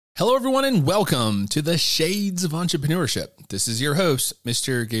Hello, everyone, and welcome to the Shades of Entrepreneurship. This is your host,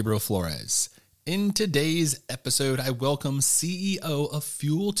 Mr. Gabriel Flores. In today's episode, I welcome CEO of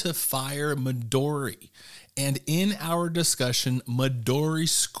Fuel to Fire, Midori. And in our discussion, Midori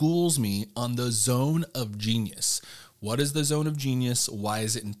schools me on the zone of genius. What is the zone of genius? Why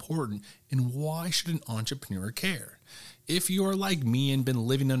is it important? And why should an entrepreneur care? If you are like me and been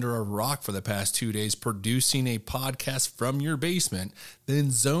living under a rock for the past 2 days producing a podcast from your basement,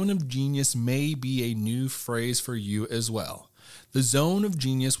 then zone of genius may be a new phrase for you as well. The zone of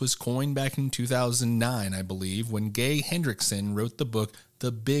genius was coined back in 2009, I believe, when Gay Hendrickson wrote the book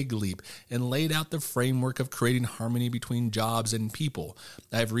The Big Leap and laid out the framework of creating harmony between jobs and people.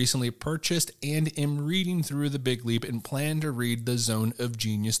 I've recently purchased and am reading through The Big Leap and plan to read The Zone of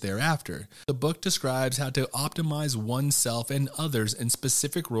Genius thereafter. The book describes how to optimize oneself and others in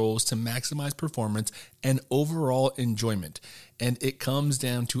specific roles to maximize performance and overall enjoyment. And it comes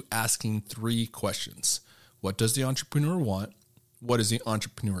down to asking 3 questions. What does the entrepreneur want? What is the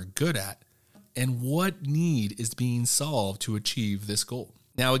entrepreneur good at? And what need is being solved to achieve this goal?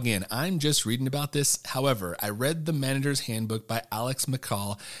 Now, again, I'm just reading about this. However, I read the Manager's Handbook by Alex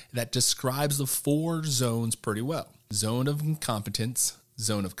McCall that describes the 4 zones pretty well. Zone of incompetence,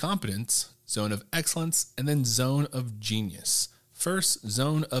 zone of competence, zone of excellence, and then zone of genius. First,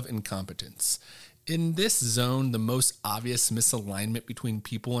 zone of incompetence. In this zone, the most obvious misalignment between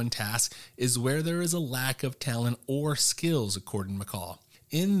people and tasks is where there is a lack of talent or skills, according to McCall.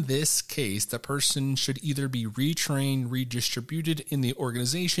 In this case, the person should either be retrained, redistributed in the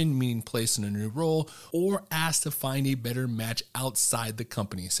organization, meaning placed in a new role, or asked to find a better match outside the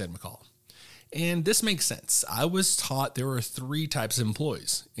company, said McCall. And this makes sense. I was taught there are 3 types of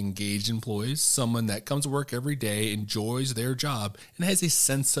employees. Engaged employees, someone that comes to work every day, enjoys their job, and has a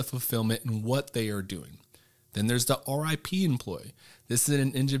sense of fulfillment in what they are doing. Then there's the RIP employee. This is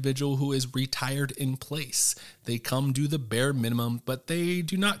an individual who is retired in place. They come do the bare minimum, but they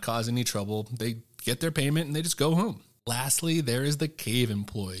do not cause any trouble. They get their payment and they just go home. Lastly, there is the cave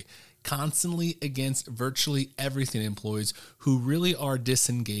employee. Constantly against virtually everything employees who really are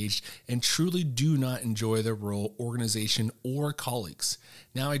disengaged and truly do not enjoy their role, organization, or colleagues.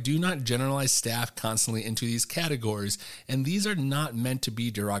 Now, I do not generalize staff constantly into these categories, and these are not meant to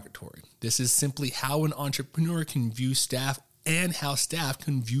be derogatory. This is simply how an entrepreneur can view staff and how staff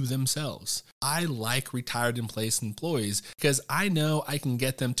can view themselves. I like retired in place employees because I know I can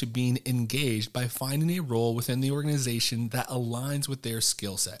get them to being engaged by finding a role within the organization that aligns with their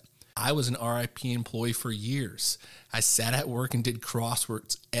skill set. I was an RIP employee for years. I sat at work and did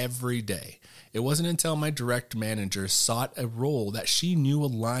crosswords every day. It wasn't until my direct manager sought a role that she knew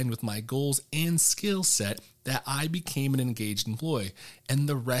aligned with my goals and skill set that I became an engaged employee, and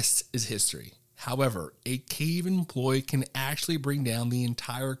the rest is history. However, a cave employee can actually bring down the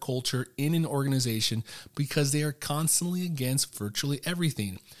entire culture in an organization because they are constantly against virtually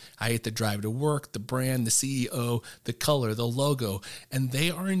everything. I hate the drive to work, the brand, the CEO, the color, the logo, and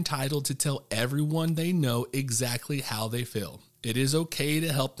they are entitled to tell everyone they know exactly how they feel. It is okay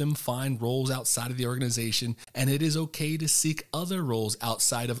to help them find roles outside of the organization, and it is okay to seek other roles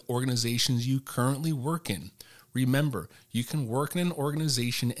outside of organizations you currently work in. Remember, you can work in an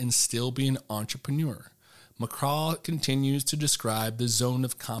organization and still be an entrepreneur. McCall continues to describe the zone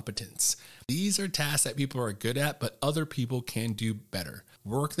of competence. These are tasks that people are good at, but other people can do better.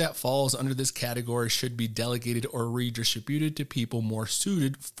 Work that falls under this category should be delegated or redistributed to people more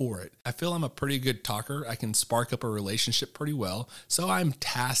suited for it. I feel I'm a pretty good talker. I can spark up a relationship pretty well, so I'm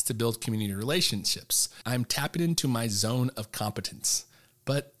tasked to build community relationships. I'm tapping into my zone of competence.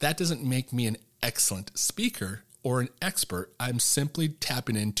 But that doesn't make me an excellent speaker or an expert. I'm simply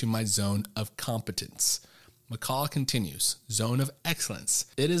tapping into my zone of competence. McCall continues, zone of excellence.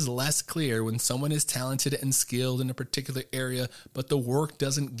 It is less clear when someone is talented and skilled in a particular area, but the work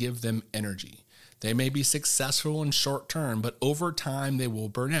doesn't give them energy. They may be successful in short term, but over time they will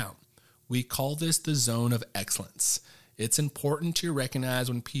burn out. We call this the zone of excellence. It's important to recognize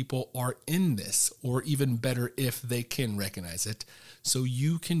when people are in this, or even better if they can recognize it, so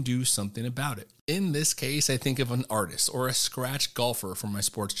you can do something about it. In this case, I think of an artist or a scratch golfer for my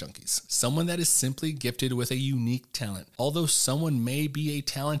sports junkies, someone that is simply gifted with a unique talent. Although someone may be a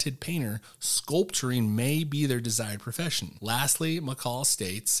talented painter, sculpturing may be their desired profession. Lastly, McCall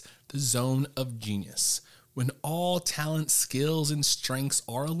states, the zone of genius. When all talent, skills, and strengths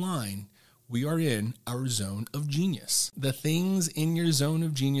are aligned, we are in our zone of genius. The things in your zone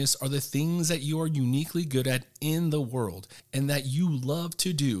of genius are the things that you are uniquely good at in the world and that you love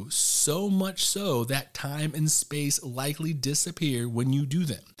to do, so much so that time and space likely disappear when you do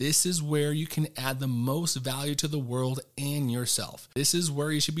them. This is where you can add the most value to the world and yourself. This is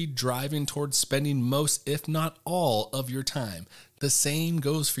where you should be driving towards spending most, if not all, of your time. The same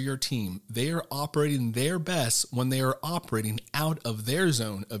goes for your team. They are operating their best when they are operating out of their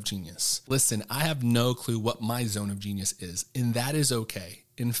zone of genius. Listen, I have no clue what my zone of genius is, and that is okay.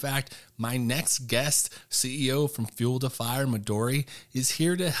 In fact, my next guest, CEO from Fuel to Fire, Midori, is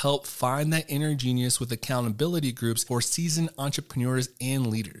here to help find that inner genius with accountability groups for seasoned entrepreneurs and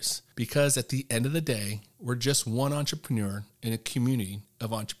leaders. Because at the end of the day, we're just one entrepreneur in a community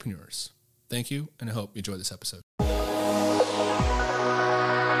of entrepreneurs. Thank you, and I hope you enjoy this episode.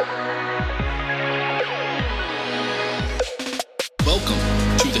 Welcome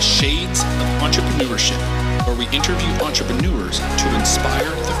to the Shades of Entrepreneurship, where we interview entrepreneurs to inspire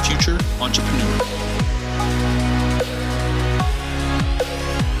the future entrepreneur.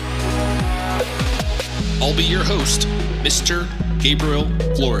 I'll be your host, Mr. Gabriel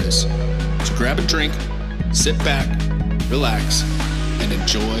Flores. So grab a drink, sit back, relax, and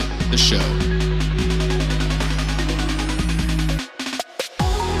enjoy the show.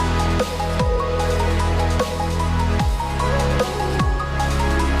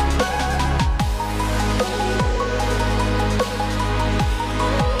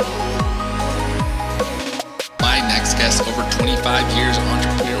 Over 25 years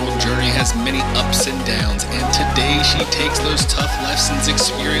entrepreneurial journey has many ups and downs, and today she takes those tough lessons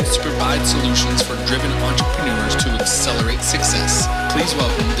experienced to provide solutions for driven entrepreneurs to accelerate success. Please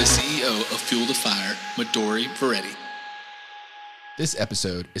welcome the CEO of Fuel to Fire, Midori, Verity. This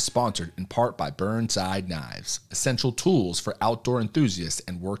episode is sponsored in part by Burnside Knives, essential tools for outdoor enthusiasts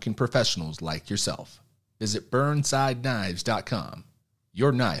and working professionals like yourself. Visit burnsideknives.com.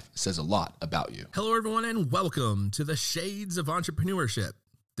 Your knife says a lot about you. Hello, everyone, and welcome to the Shades of Entrepreneurship.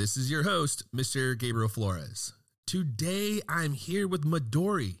 This is your host, Mr. Gabriel Flores. Today, I'm here with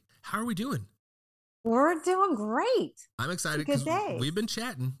Midori. How are we doing? We're doing great. I'm excited because we've been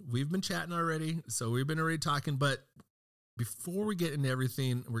chatting. We've been chatting already, so we've been already talking. But before we get into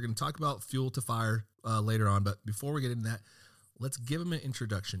everything, we're going to talk about Fuel to Fire later on. But before we get into that, let's give him an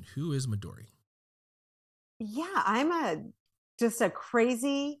introduction. Who is Midori? Yeah, I'm just a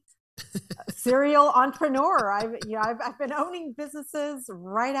crazy serial entrepreneur. I've been owning businesses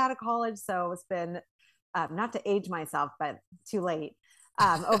right out of college, so it's been not to age myself, but too late.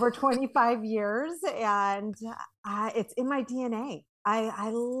 Over 25 years, and it's in my DNA.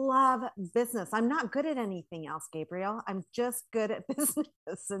 I love business. I'm not good at anything else, Gabriel. I'm just good at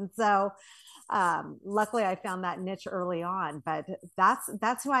business, and so luckily I found that niche early on. But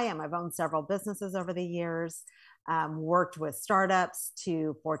that's who I am. I've owned several businesses over the years. Worked with startups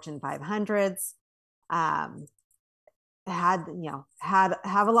to Fortune 500s, have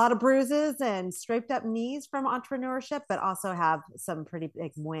a lot of bruises and scraped up knees from entrepreneurship, but also have some pretty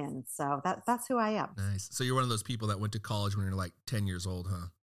big wins. So that's who I am. Nice. So you're one of those people that went to college when you're like 10 years old,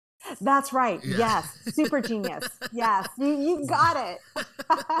 huh? That's right. Yeah. Yes. Super genius. Yes. You got it.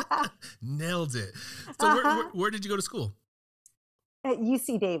 Nailed it. So where did you go to school? At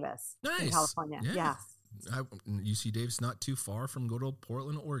UC Davis. Nice. In California. Yeah. UC Davis, not too far from good old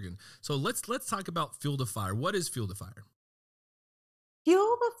Portland, Oregon. So let's talk about Fuel to Fire. What is Fuel to Fire?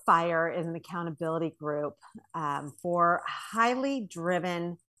 Fuel to Fire is an accountability group for highly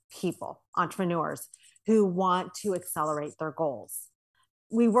driven people, entrepreneurs who want to accelerate their goals.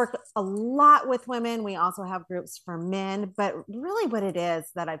 We work a lot with women. We also have groups for men, but really what it is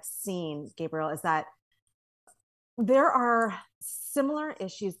that I've seen, Gabriel, is that there are similar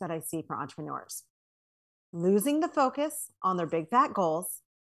issues that I see for entrepreneurs. Losing the focus on their big fat goals,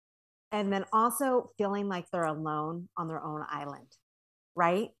 and then also feeling like they're alone on their own island,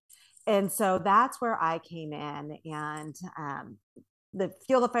 right? And so that's where I came in, and the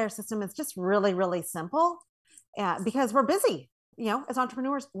Fuel the Fire system is just really, really simple because we're busy. As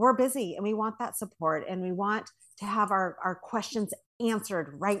entrepreneurs, we're busy, and we want that support, and we want to have our questions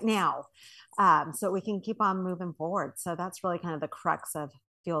answered right now so we can keep on moving forward. So that's really kind of the crux of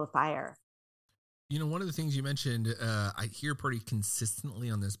Fuel the Fire. One of the things you mentioned, I hear pretty consistently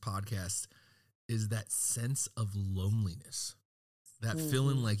on this podcast is that sense of loneliness, that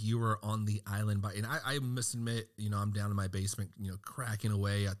feeling like you are on the island and I must admit, I'm down in my basement, cracking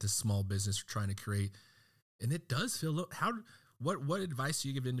away at this small business we're trying to create. And it does feel, what advice do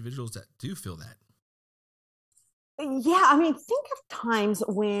you give to individuals that do feel that? Yeah. I mean, think of times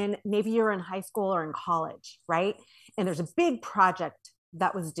when maybe you're in high school or in college, right? And there's a big project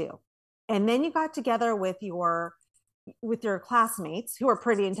that was due. And then you got together with your classmates who are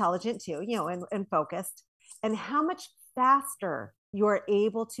pretty intelligent too, and focused, and how much faster you're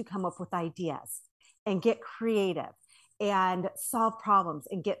able to come up with ideas and get creative and solve problems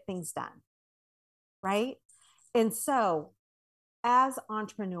and get things done. Right. And so as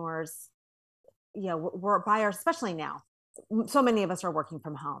entrepreneurs, we're by our, especially now, so many of us are working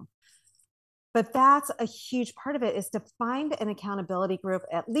from home. But that's a huge part of it, is to find an accountability group,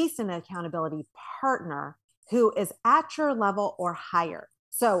 at least an accountability partner who is at your level or higher.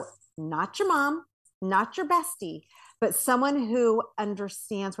 So not your mom, not your bestie, but someone who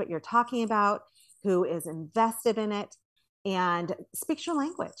understands what you're talking about, who is invested in it and speaks your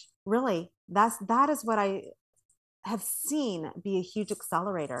language. Really, that is what I have seen be a huge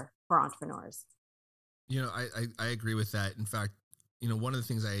accelerator for entrepreneurs. I agree with that. In fact, one of the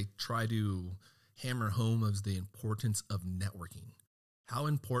things I try to hammer home is the importance of networking. How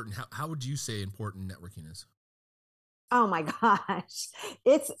important, how would you say important networking is? Oh my gosh,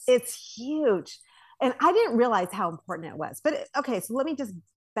 it's huge. And I didn't realize how important it was. But okay, so let me just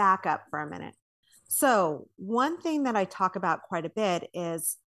back up for a minute. So, one thing that I talk about quite a bit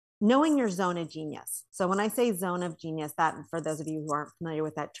is knowing your zone of genius. So, when I say zone of genius, that, for those of you who aren't familiar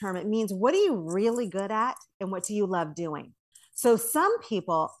with that term, it means what are you really good at and what do you love doing? So, some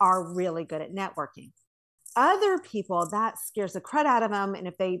people are really good at networking. Other people, that scares the crud out of them. And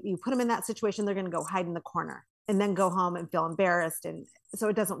if you put them in that situation, they're going to go hide in the corner and then go home and feel embarrassed. And so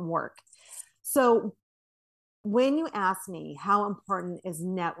it doesn't work. So when you ask me how important is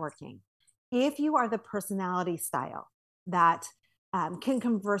networking, if you are the personality style that can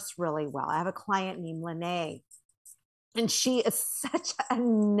converse really well. I have a client named Lene, and she is such a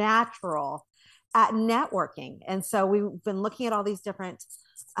natural at networking. And so we've been looking at all these different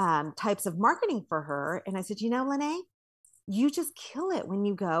types of marketing for her. And I said, Lene, you just kill it when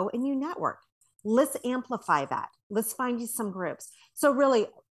you go and you network. Let's amplify that. Let's find you some groups. So really,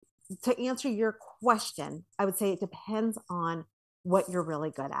 to answer your question, I would say it depends on what you're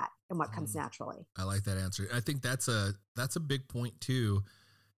really good at and what comes naturally. I like that answer. I think that's a big point too.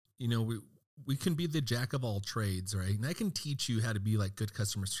 We can be the jack of all trades, right? And I can teach you how to be like good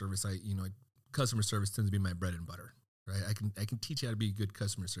customer service. Customer service tends to be my bread and butter, right? I can teach you how to be good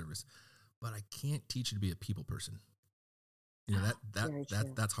customer service, but I can't teach you to be a people person.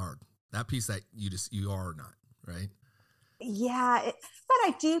 That's hard. That piece that you are not, right? Yeah, but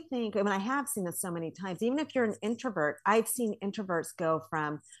I do think, I have seen this so many times, even if you're an introvert, I've seen introverts go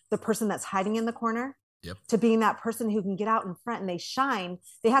from the person that's hiding in the corner to being that person who can get out in front and they shine.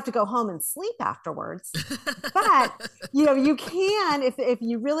 They have to go home and sleep afterwards. But, you can, if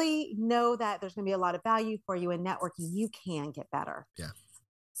you really know that there's going to be a lot of value for you in networking, you can get better. Yeah.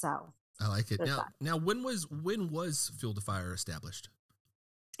 So I like it. Now, when was Fuel to Fire established?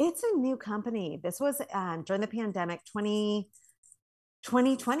 It's a new company. This was during the pandemic,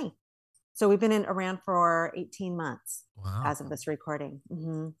 2020. So we've been around for 18 months as of this recording.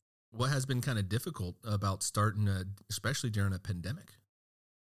 Mm-hmm. What has been kind of difficult about starting, especially during a pandemic?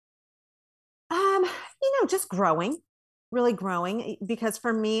 Just really growing. Because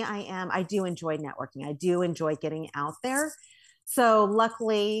for me, I do enjoy networking. I do enjoy getting out there. So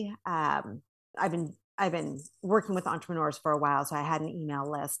luckily, I've been working with entrepreneurs for a while, so I had an email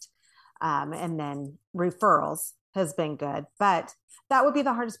list, and then referrals has been good. But that would be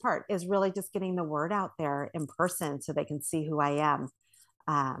the hardest part, is really just getting the word out there in person so they can see who I am,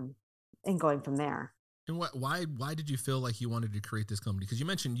 and going from there. And why did you feel like you wanted to create this company? Because you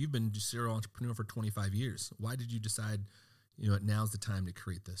mentioned you've been a serial entrepreneur for 25 years. Why did you decide, now's the time to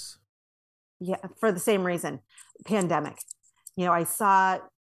create this? Yeah, for the same reason, pandemic. I saw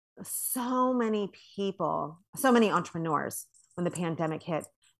so many people, so many entrepreneurs when the pandemic hit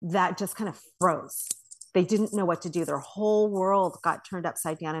that just kind of froze. They didn't know what to do. Their whole world got turned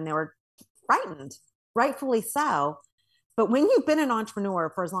upside down and they were frightened, rightfully so. But when you've been an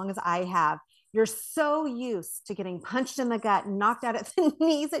entrepreneur for as long as I have, you're so used to getting punched in the gut and knocked out at the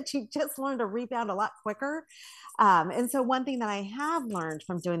knees that you just learn to rebound a lot quicker. And so one thing that I have learned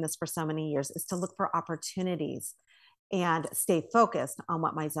from doing this for so many years is to look for opportunities and stay focused on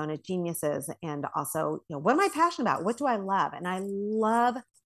what my zone of genius is. And also, what am I passionate about? What do I love? And I love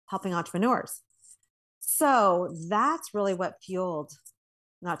helping entrepreneurs. So that's really what fueled,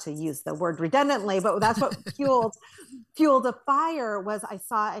 not to use the word redundantly, but that's what fueled the fire. Was I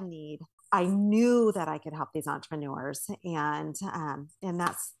saw a need. I knew that I could help these entrepreneurs. And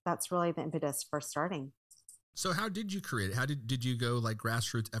that's really the impetus for starting. So how did you create it? How did you go like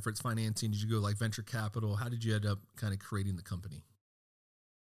grassroots efforts financing? Did you go like venture capital? How did you end up kind of creating the company?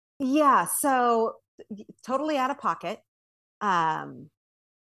 Yeah. So totally out of pocket.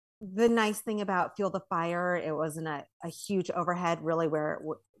 the nice thing about Fuel the Fire, it wasn't a huge overhead, really, where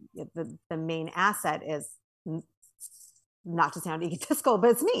the main asset is, not to sound egotistical,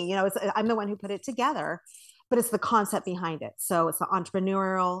 but it's me. I'm the one who put it together, but it's the concept behind it. So it's the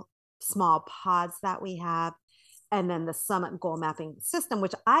entrepreneurial small pods that we have, and then the summit goal mapping system,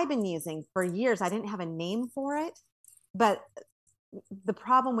 which I've been using for years. I didn't have a name for it, but the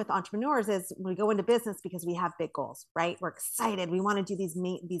problem with entrepreneurs is we go into business because we have big goals, right? We're excited. We want to do these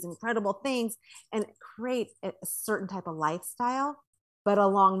incredible things and create a certain type of lifestyle. But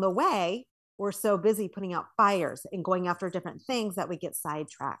along the way, we're so busy putting out fires and going after different things that we get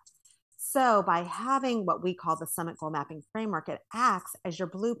sidetracked. So by having what we call the Summit Goal Mapping Framework, it acts as your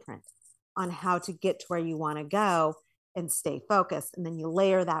blueprint on how to get to where you want to go and stay focused. And then you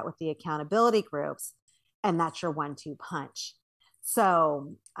layer that with the accountability groups, and that's your 1-2 punch.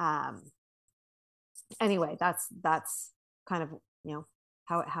 So anyway, that's kind of,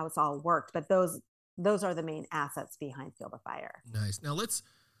 how it's all worked. But those are the main assets behind Fuel the Fire. Nice. Now let's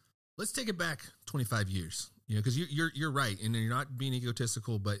take it back 25 years, because you're right. And you're not being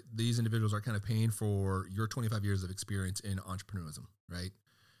egotistical, but these individuals are kind of paying for your 25 years of experience in entrepreneurship, right?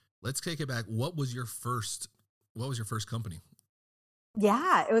 Let's take it back. What was your first company?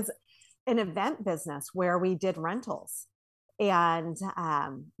 Yeah, it was an event business where we did rentals. And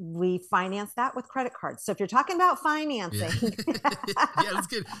we financed that with credit cards. So if you're talking about financing, yeah, let's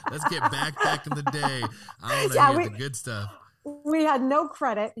get back in the day. I want to hear the good stuff. We had no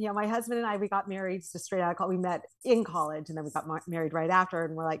credit. My husband and I, we got married just straight out of college. We met in college, and then we got married right after.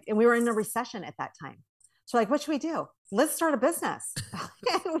 And we were in a recession at that time. So what should we do? Let's start a business.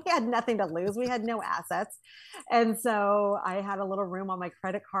 And we had nothing to lose. We had no assets. And so I had a little room on my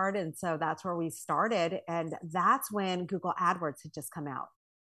credit card. And so that's where we started. And that's when Google AdWords had just come out,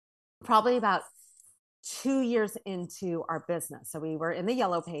 probably about 2 years into our business. So we were in the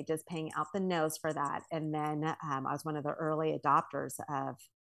yellow pages paying out the nose for that. And then I was one of the early adopters of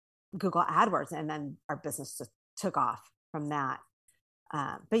Google AdWords. And then our business just took off from that.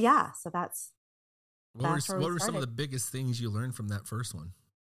 But yeah, so that's, what were some of the biggest things you learned from that first one?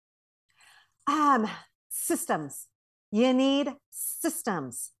 Systems. You need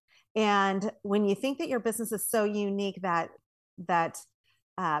systems. And when you think that your business is so unique that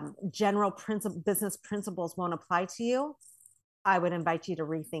general business principles won't apply to you, I would invite you to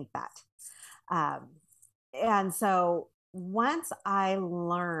rethink that. And so once I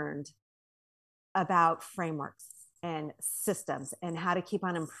learned about frameworks and systems and how to keep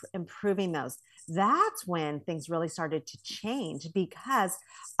on improving those, that's when things really started to change, because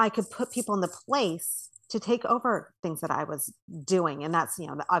I could put people in the place to take over things that I was doing. And that's,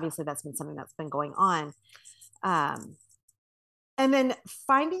 obviously that's been something that's been going on. And then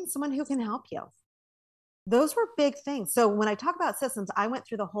finding someone who can help you. Those were big things. So when I talk about systems, I went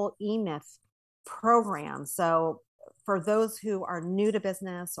through the whole eMyth program. So for those who are new to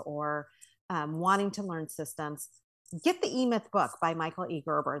business or wanting to learn systems, get the eMyth book by Michael E.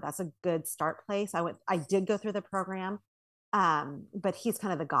 Gerber. That's a good start place. I did go through the program, but he's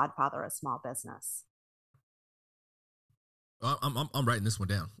kind of the godfather of small business. Well, I'm writing this one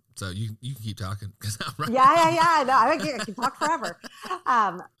down, so you can keep talking because I'm writing. Yeah. No, I can talk forever.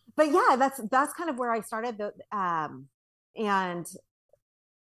 But yeah, that's kind of where I started. And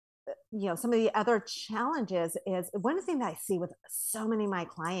some of the other challenges is one thing that I see with so many of my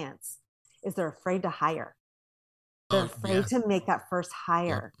clients is they're afraid to hire. They're afraid to make that first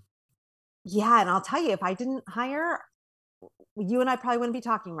hire. Yep. Yeah. And I'll tell you, if I didn't hire, you and I probably wouldn't be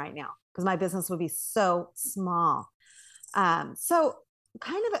talking right now because my business would be so small. So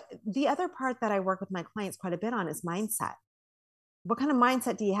kind of the other part that I work with my clients quite a bit on is mindset. What kind of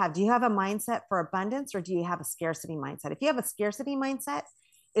mindset do you have? Do you have a mindset for abundance, or do you have a scarcity mindset? If you have a scarcity mindset,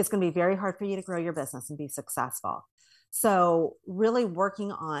 it's going to be very hard for you to grow your business and be successful. So really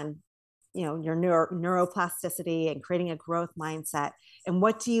working on your neuroplasticity and creating a growth mindset. And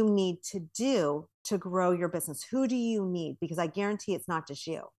what do you need to do to grow your business? Who do you need? Because I guarantee it's not just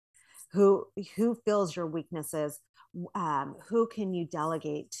you. Who fills your weaknesses? Who can you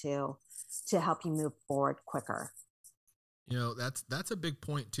delegate to help you move forward quicker? That's a big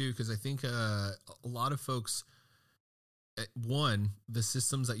point too, because I think a lot of folks, the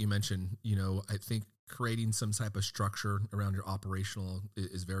systems that you mentioned, I think creating some type of structure around your operational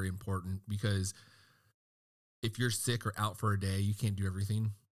is very important, because if you're sick or out for a day, you can't do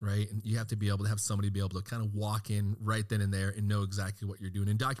everything, right? And you have to be able to have somebody be able to kind of walk in right then and there and know exactly what you're doing.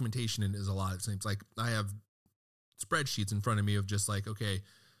 And documentation is a lot of things. Like I have spreadsheets in front of me of just like, okay,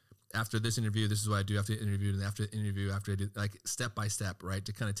 after this interview, this is what I do after the interview, and after the interview, after I do, like step by step, right?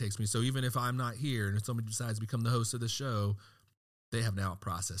 It kind of takes me. So even if I'm not here and if somebody decides to become the host of the show, they have now a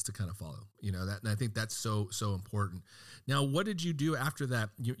process to kind of follow, that. And I think that's so, so important. Now, what did you do after that?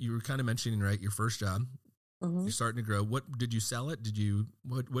 You were kind of mentioning, right, your first job, you're starting to grow. What did you sell it?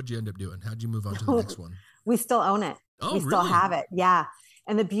 What'd you end up doing? How'd you move on to the next one? We still own it. Oh, we still really? have it. Yeah.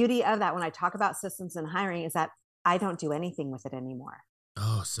 And the beauty of that, when I talk about systems and hiring, is that I don't do anything with it anymore.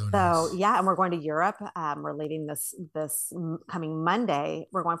 Oh, so nice. So yeah, and we're going to Europe. We're leaving this coming Monday.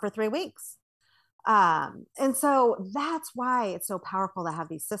 We're going for 3 weeks. And so that's why it's so powerful to have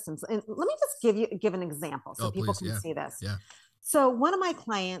these systems. And let me just give an example so people can see this. Yeah. So one of my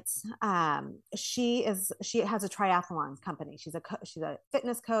clients, she has a triathlon company. She's a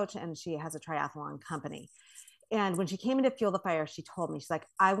fitness coach, and she has a triathlon company. And when she came into Fuel the Fire, she told me, she's like,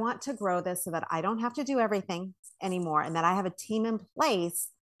 I want to grow this so that I don't have to do everything anymore, and that I have a team in place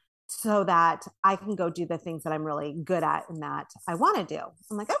so that I can go do the things that I'm really good at and that I want to do.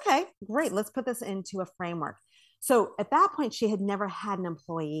 I'm like, okay, great. Let's put this into a framework. So at that point, she had never had an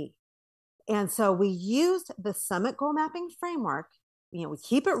employee. And so we used the Summit Goal Mapping framework. We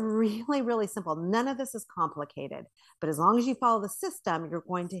keep it really, really simple. None of this is complicated, but as long as you follow the system, you're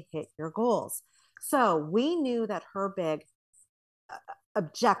going to hit your goals. So we knew that her big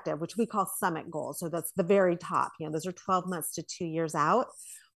objective, which we call summit goals, so that's the very top, those are 12 months to 2 years out,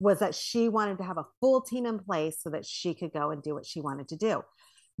 was that she wanted to have a full team in place so that she could go and do what she wanted to do.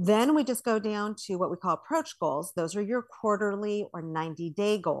 Then we just go down to what we call approach goals. Those are your quarterly or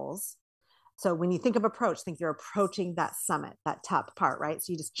 90-day goals. So when you think of approach, think you're approaching that summit, that top part, right?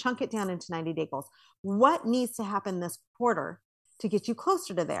 So you just chunk it down into 90-day goals. What needs to happen this quarter to get you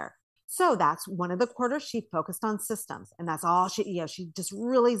closer to there? So that's one of the quarters she focused on systems. And that's all she just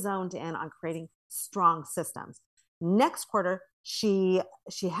really zoned in on creating strong systems. Next quarter, she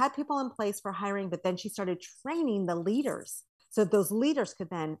had people in place for hiring, but then she started training the leaders so those leaders could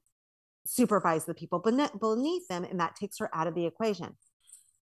then supervise the people beneath them. And that takes her out of the equation.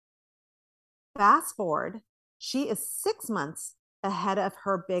 Fast forward, she is 6 months ahead of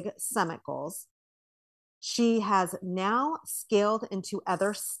her big summit goals. She has now scaled into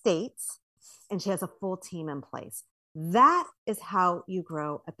other states, and she has a full team in place. That is how you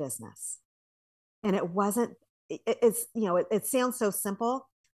grow a business. And it sounds so simple,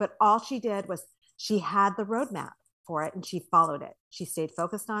 but all she did was she had the roadmap for it and she followed it. She stayed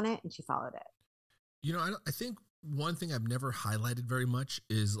focused on it and she followed it. I think one thing I've never highlighted very much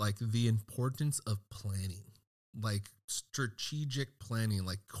is like the importance of planning, like strategic planning,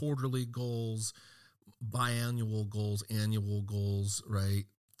 like quarterly goals, biannual goals, annual goals, right?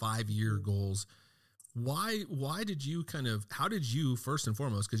 5-year goals. Why did you how did you, first and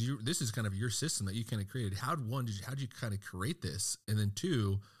foremost, because this is kind of your system that you kind of created. How did you kind of create this? And then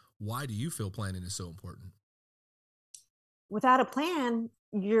 2, why do you feel planning is so important? Without a plan,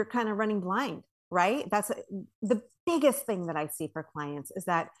 you're kind of running blind, right? That's the biggest thing that I see for clients, is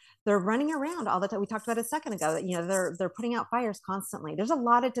that they're running around all the time. We talked about it a second ago that, they're putting out fires constantly. There's a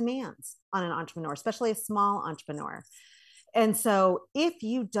lot of demands on an entrepreneur, especially a small entrepreneur. And so if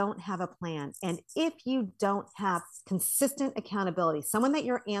you don't have a plan, and if you don't have consistent accountability, someone that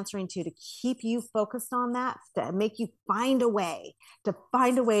you're answering to keep you focused on that, to make you find a way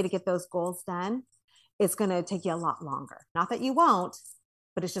to get those goals done, it's going to take you a lot longer. Not that you won't,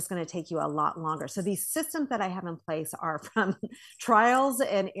 but it's just going to take you a lot longer. So these systems that I have in place are from trials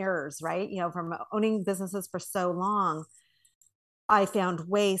and errors, right? From owning businesses for so long, I found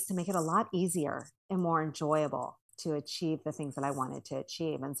ways to make it a lot easier and more enjoyable to achieve the things that I wanted to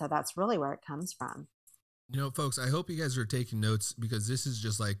achieve. And so that's really where it comes from. Folks, I hope you guys are taking notes, because this is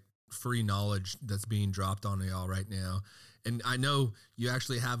just like free knowledge that's being dropped on y'all right now. And I know you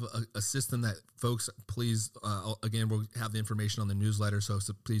actually have a system that, folks, please, again, we'll have the information on the newsletter. So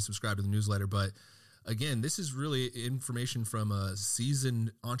please subscribe to the newsletter. But again, this is really information from a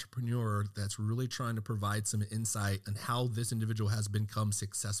seasoned entrepreneur that's really trying to provide some insight on how this individual has become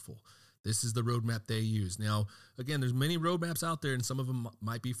successful. This is the roadmap they use. Now, again, there's many roadmaps out there, and some of them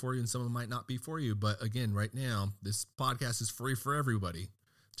might be for you and some of them might not be for you. But again, right now, this podcast is free for everybody.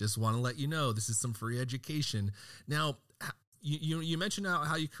 Just want to let you know, this is some free education. Now, you mentioned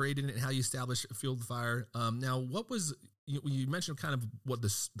how you created it and how you established Fuel the Fire. Now, what was, you mentioned kind of what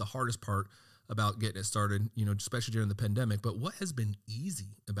the hardest part about getting it started, especially during the pandemic, but what has been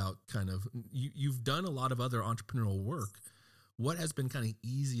easy about you've done a lot of other entrepreneurial work. What has been kind of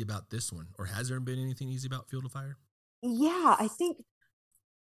easy about this one? Or has there been anything easy about Fuel the Fire? Yeah, I think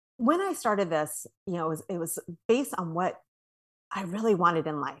when I started this, it was based on what I really wanted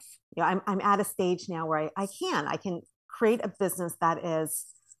in life. I'm at a stage now where I can create a business that is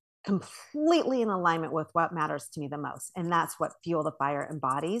completely in alignment with what matters to me the most. And that's what Fuel the Fire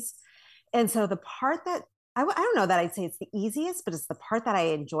embodies. And so the part that I don't know that I'd say it's the easiest, but it's the part that I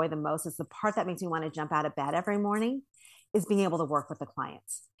enjoy the most. It's the part that makes me want to jump out of bed every morning, is being able to work with the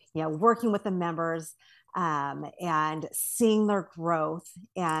clients, working with the members, and seeing their growth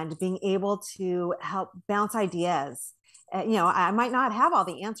and being able to help bounce ideas. I might not have all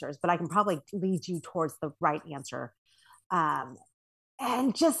the answers, but I can probably lead you towards the right answer. Um,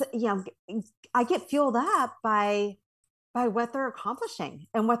 and just, I get fueled up by what they're accomplishing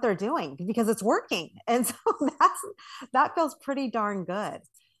and what they're doing because it's working. And so that feels pretty darn good.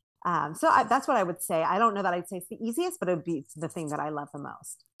 That's what I would say. I don't know that I'd say it's the easiest, but it would be the thing that I love the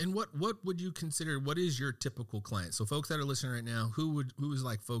most. And what would you consider, what is your typical client? So folks that are listening right now, who is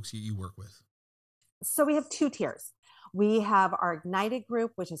like folks you work with? So we have two tiers. We have our Ignited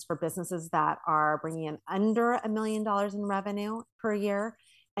group, which is for businesses that are bringing in under $1 million in revenue per year.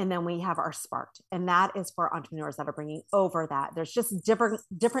 And then we have our Sparked, and that is for entrepreneurs that are bringing over that. There's just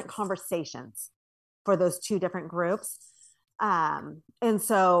different conversations for those two different groups. And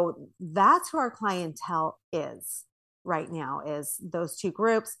so that's who our clientele is right now, is those two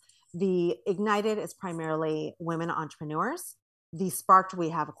groups. The Ignited is primarily women entrepreneurs. The Sparked,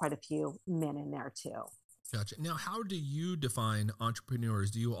 we have quite a few men in there too. Gotcha. Now, how do you define entrepreneurs?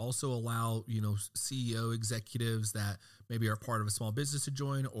 Do you also allow, CEO executives that maybe are part of a small business to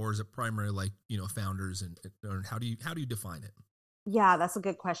join, or is it primarily like, founders or how do you define it? Yeah, that's a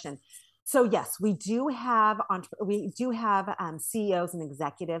good question. So yes, we do have CEOs and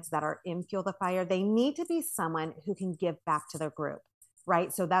executives that are in Fuel the Fire. They need to be someone who can give back to their group,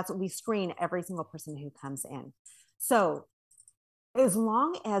 right? So that's what we screen every single person who comes in. So as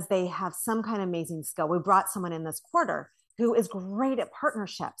long as they have some kind of amazing skill, we brought someone in this quarter who is great at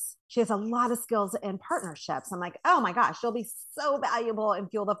partnerships. She has a lot of skills in partnerships. I'm like, oh my gosh, she'll be so valuable and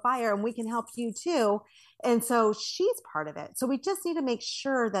Fuel the Fire, and we can help you too. And so she's part of it. So we just need to make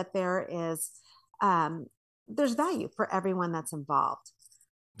sure that there's value for everyone that's involved.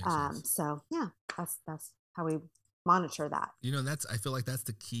 So yeah, that's how we monitor that. I feel like that's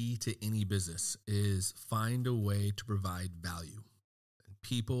the key to any business, is find a way to provide value.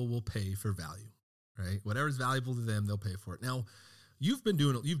 People will pay for value, right? Whatever's valuable to them, they'll pay for it. Now, you've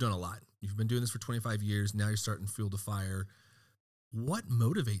done a lot. You've been doing this for 25 years. Now you're starting Fuel the Fire. What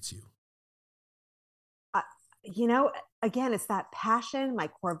motivates you? Again, it's that passion, my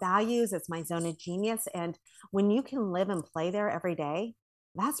core values, it's my zone of genius. And when you can live and play there every day,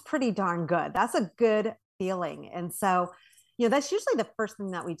 that's pretty darn good. That's a good feeling. And so, that's usually the first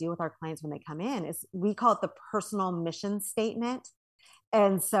thing that we do with our clients when they come in, is we call it the personal mission statement.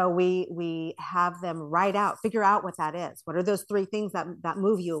 And so we have them figure out what that is. What are those three things that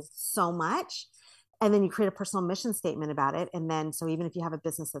move you so much? And then you create a personal mission statement about it. And then, so even if you have a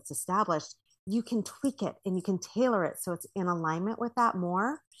business that's established, you can tweak it and you can tailor it so it's in alignment with that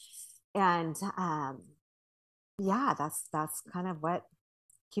more. And that's kind of what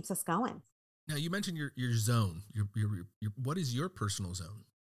keeps us going. Now, you mentioned your zone. Your what is your personal zone?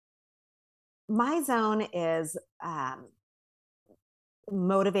 My zone is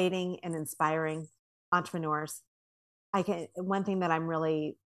motivating and inspiring entrepreneurs. One thing that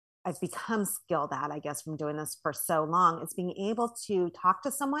I've become skilled at, I guess, from doing this for so long, is being able to talk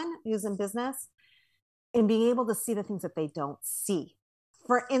to someone who's in business and being able to see the things that they don't see.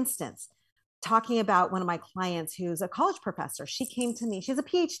 For instance, talking about one of my clients who's a college professor. She came to me, she's a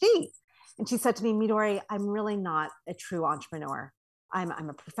PhD, and she said to me, Midori, I'm really not a true entrepreneur. I'm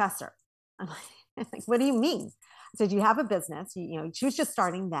a professor. I'm like, what do you mean? I said, you have a business. She was just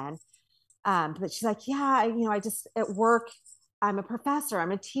starting then. But she's like, yeah, I just at work, I'm a professor,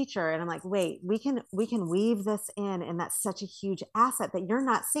 I'm a teacher. And I'm like, wait, we can weave this in. And that's such a huge asset that you're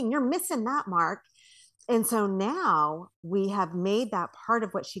not seeing. You're missing that mark. And so now we have made that part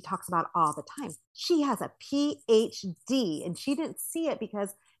of what she talks about all the time. She has a PhD, and she didn't see it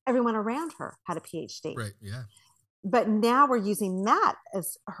because everyone around her had a PhD. Right. Yeah. But now we're using that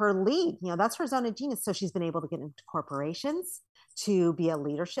as her lead. That's her zone of genius. So she's been able to get into corporations to be a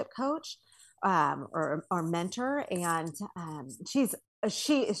leadership coach or mentor. And she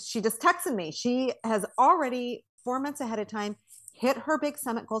just texted me. She has already 4 months ahead of time hit her big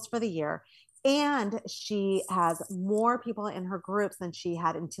summit goals for the year. And she has more people in her groups than she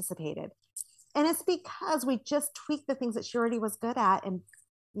had anticipated. And it's because we just tweaked the things that she already was good at and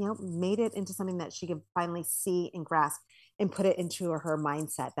made it into something that she could finally see and grasp and put it into her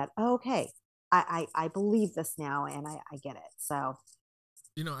mindset that, oh, okay, I believe this now and I get it. So,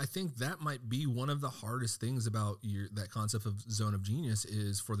 I think that might be one of the hardest things about that concept of zone of genius,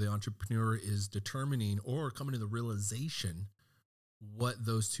 is for the entrepreneur is determining or coming to the realization what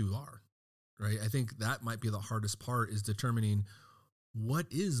those two are, right? I think that might be the hardest part, is determining what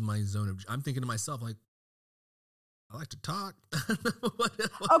is my zone of, I'm thinking to myself, like, I like to talk.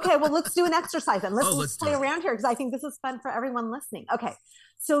 Okay, well, let's do an exercise and let's play do it. around here because I think this is fun for everyone listening. Okay,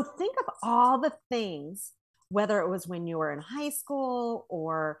 so think of all the things, whether it was when you were in high school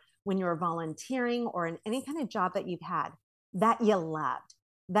or when you were volunteering or in any kind of job that you've had that you loved,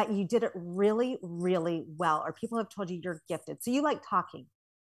 that you did it really, really well, or people have told you you're gifted. So you like talking,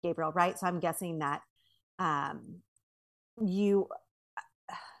 Gabriel, right? So I'm guessing that you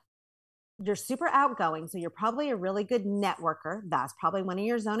you're super outgoing, so you're probably a really good networker. That's probably one of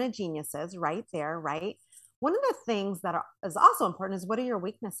your zone of geniuses right there, right? One of the things that is also important is, what are your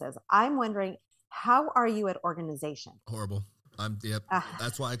weaknesses? I'm wondering, how are you at organization? Horrible. Yep.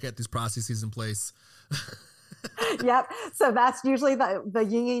 That's why I get these processes in place. Yep. So that's usually the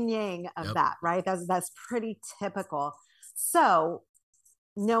yin and yang of Yep. that, right? That's pretty typical. So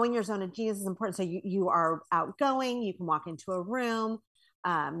knowing your zone of genius is important. So you are outgoing, you can walk into a room,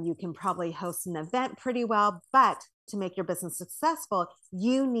 you can probably host an event pretty well, but to make your business successful,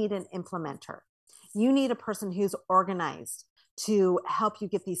 you need an implementer. You need a person who's organized to help you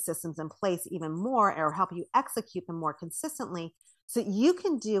get these systems in place even more, or help you execute them more consistently, so you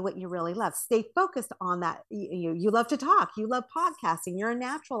can do what you really love. Stay focused on that. You love to talk, you love podcasting, you're a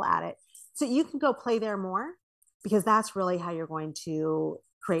natural at it. So you can go play there more, because that's really how you're going to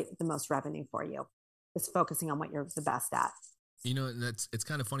create the most revenue for you, is focusing on what you're the best at. And it's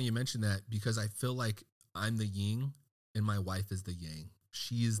kind of funny you mentioned that, because I feel like I'm the yin and my wife is the yang.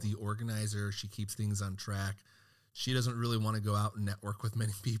 She is the organizer. She keeps things on track. She doesn't really want to go out and network with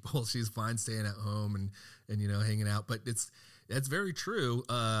many people. She's fine staying at home and hanging out. But that's very true.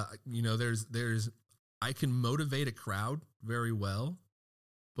 There's I can motivate a crowd very well,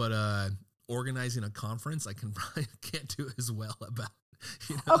 but organizing a conference, I can't do as well about.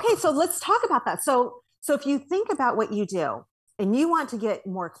 Okay, so let's talk about that. So if you think about what you do, and you want to get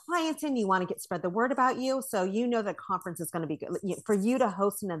more clients in, you want to spread the word about you. So the conference is going to be good. For you to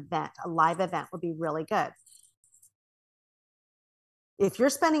host an event, a live event would be really good. If you're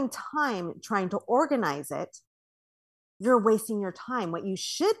spending time trying to organize it, you're wasting your time. What you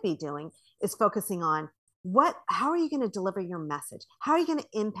should be doing is focusing on how are you going to deliver your message? How are you going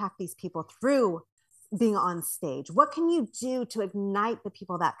to impact these people through being on stage? What can you do to ignite the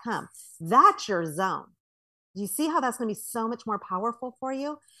people that come? That's your zone. Do you see how that's going to be so much more powerful for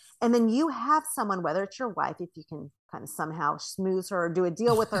you? And then you have someone, whether it's your wife, if you can kind of somehow schmooze her or do a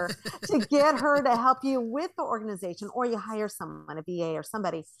deal with her to get her to help you with the organization, or you hire someone, a VA or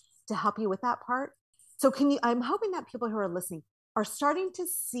somebody, to help you with that part. So I'm hoping that people who are listening are starting to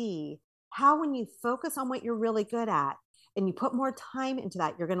see how, when you focus on what you're really good at and you put more time into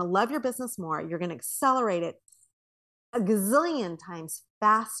that, you're going to love your business more. You're going to accelerate it a gazillion times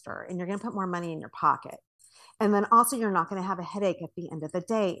faster, and you're going to put more money in your pocket. And then also, you're not going to have a headache at the end of the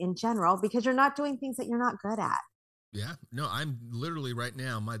day in general, because you're not doing things that you're not good at. Yeah, no, I'm literally right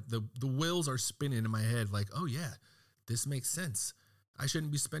now, the wheels are spinning in my head like, oh yeah, this makes sense. I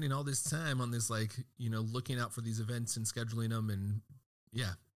shouldn't be spending all this time on this, looking out for these events and scheduling them, and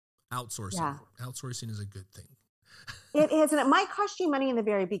outsourcing. Yeah. Outsourcing is a good thing. It is, and it might cost you money in the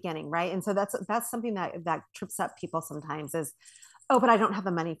very beginning, right? And so that's something that trips up people sometimes is, oh, but I don't have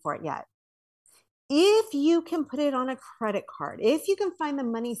the money for it yet. If you can put it on a credit card, if you can find the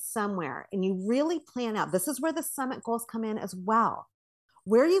money somewhere, and you really plan out, this is where the summit goals come in as well.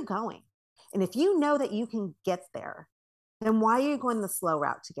 Where are you going? And if you know that you can get there, then why are you going the slow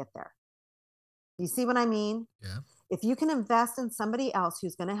route to get there? You see what I mean? Yeah. If you can invest in somebody else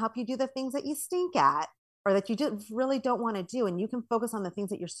who's going to help you do the things that you stink at, or that you just really don't want to do, and you can focus on the things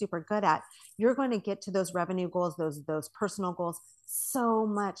that you're super good at, you're going to get to those revenue goals, those personal goals, so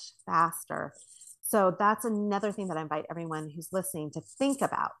much faster. So that's another thing that I invite everyone who's listening to think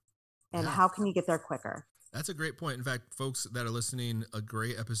about. And how can you get there quicker? That's a great point. In fact, folks that are listening, a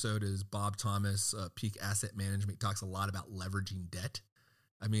great episode is Bob Thomas, Peak Asset Management. He talks a lot about leveraging debt.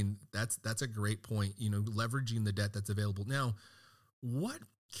 I mean, that's a great point, leveraging the debt that's available. Now, what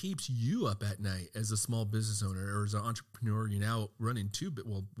keeps you up at night as a small business owner or as an entrepreneur? You're now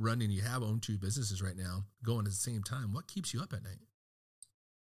you have owned two businesses right now going at the same time. What keeps you up at night?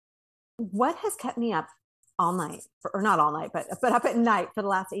 What has kept me up all night, or not all night, but up at night for the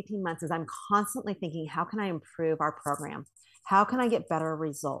last 18 months, is I'm constantly thinking, how can I improve our program? How can I get better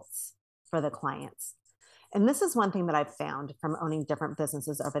results for the clients? And this is one thing that I've found from owning different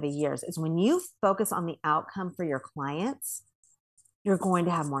businesses over the years, is when you focus on the outcome for your clients, you're going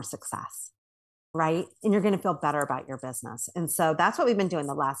to have more success, right? And you're going to feel better about your business. And so that's what we've been doing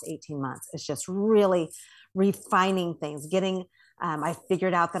the last 18 months, is just really refining things, I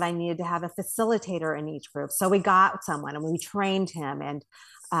figured out that I needed to have a facilitator in each group. So we got someone and we trained him,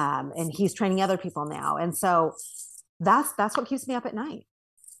 and he's training other people now. And so that's what keeps me up at night.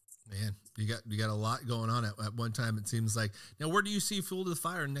 Man, you got a lot going on at one time, it seems like. Now, where do you see Fuel to the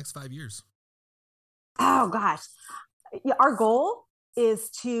Fire in the next 5 years? Oh gosh. Our goal is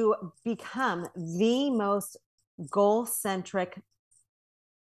to become the most goal-centric,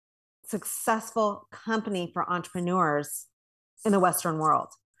 successful company for entrepreneurs in the Western world.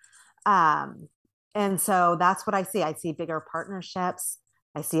 And so that's what I see. I see bigger partnerships.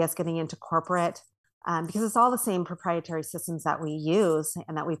 I see us getting into corporate because it's all the same proprietary systems that we use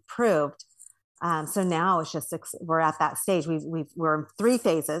and that we've proved. So now it's just, we're at that stage. We're in 3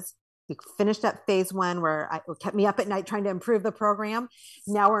 phases. We finished up phase 1 where it kept me up at night trying to improve the program.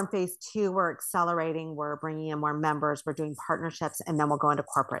 Now we're in phase 2. We're accelerating. We're bringing in more members. We're doing partnerships, and then we'll go into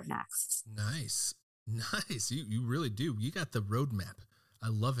corporate next. Nice. You really do. You got the roadmap. I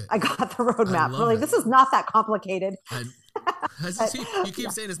love it. I got the roadmap. Really, this is not that complicated. You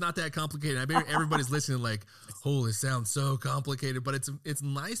keep saying it's not that complicated. I bet everybody's listening like, oh, it sounds so complicated. But it's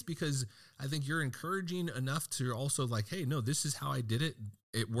nice because I think you're encouraging enough to also like, hey, no, this is how I did it.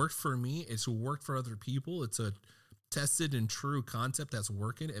 It worked for me. It's worked for other people. It's a tested and true concept that's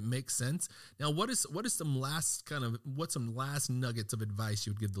working. It makes sense. Now, what is some last nuggets of advice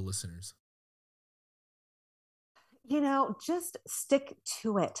you would give the listeners? Just stick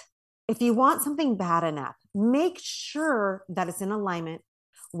to it. If you want something bad enough, make sure that it's in alignment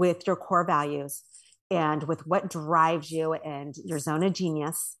with your core values and with what drives you and your zone of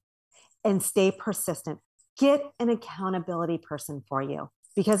genius, and stay persistent. Get an accountability person for you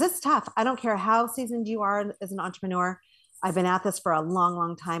because it's tough. I don't care how seasoned you are as an entrepreneur. I've been at this for a long,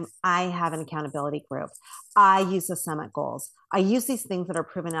 long time. I have an accountability group. I use the summit goals. I use these things that are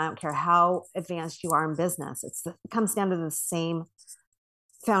proven. I don't care how advanced you are in business. It comes down to the same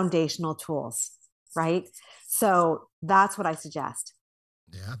foundational tools, right? So that's what I suggest.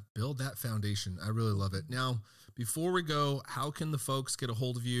 Yeah, build that foundation. I really love it. Now, before we go, how can the folks get a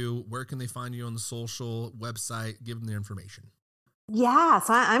hold of you? Where can they find you on the social website? Give them the information. Yeah,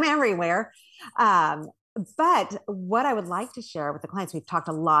 so I'm everywhere. But what I would like to share with the clients, we've talked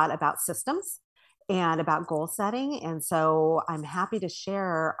a lot about systems and about goal setting. And so I'm happy to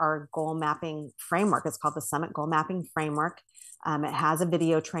share our goal mapping framework. It's called the Summit Goal Mapping Framework. It has a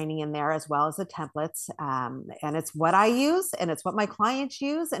video training in there as well as the templates. And it's what I use and it's what my clients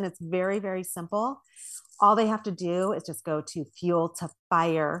use. And it's very, very simple. All they have to do is just go to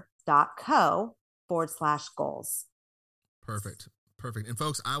fueltofire.co/goals. Perfect. And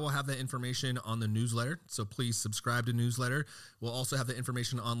folks, I will have that information on the newsletter. So please subscribe to newsletter. We'll also have the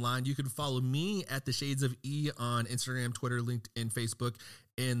information online. You can follow me at The Shades of E on Instagram, Twitter, LinkedIn, Facebook,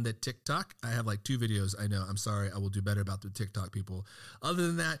 and the TikTok. I have like 2 videos. I know. I'm sorry. I will do better about the TikTok people. Other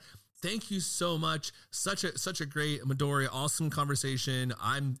than that, thank you so much. Such a great Midori, awesome conversation.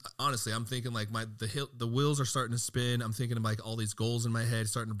 I'm thinking like the wheels are starting to spin. I'm thinking of like all these goals in my head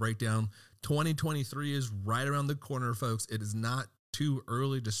starting to break down. 2023 is right around the corner, folks. It is not too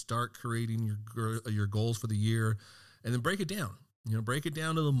early to start creating your goals for the year, and then break it down. Break it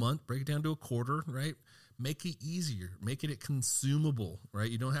down to the month, break it down to a quarter, right? Make it easier, making it consumable, right?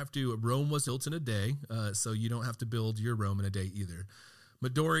 You don't have to. Rome was built in a day, so you don't have to build your Rome in a day either.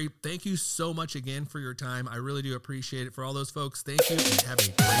 Midori, thank you so much again for your time. I really do appreciate it. For all those folks, thank you and have a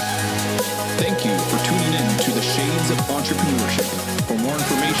great day. Thank you for tuning in to The Shades of Entrepreneurship. For more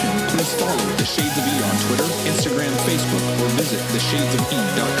information, please follow The Shades of E on Twitter, Instagram, Facebook, or visit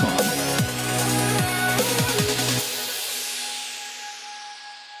theshadesofE.com.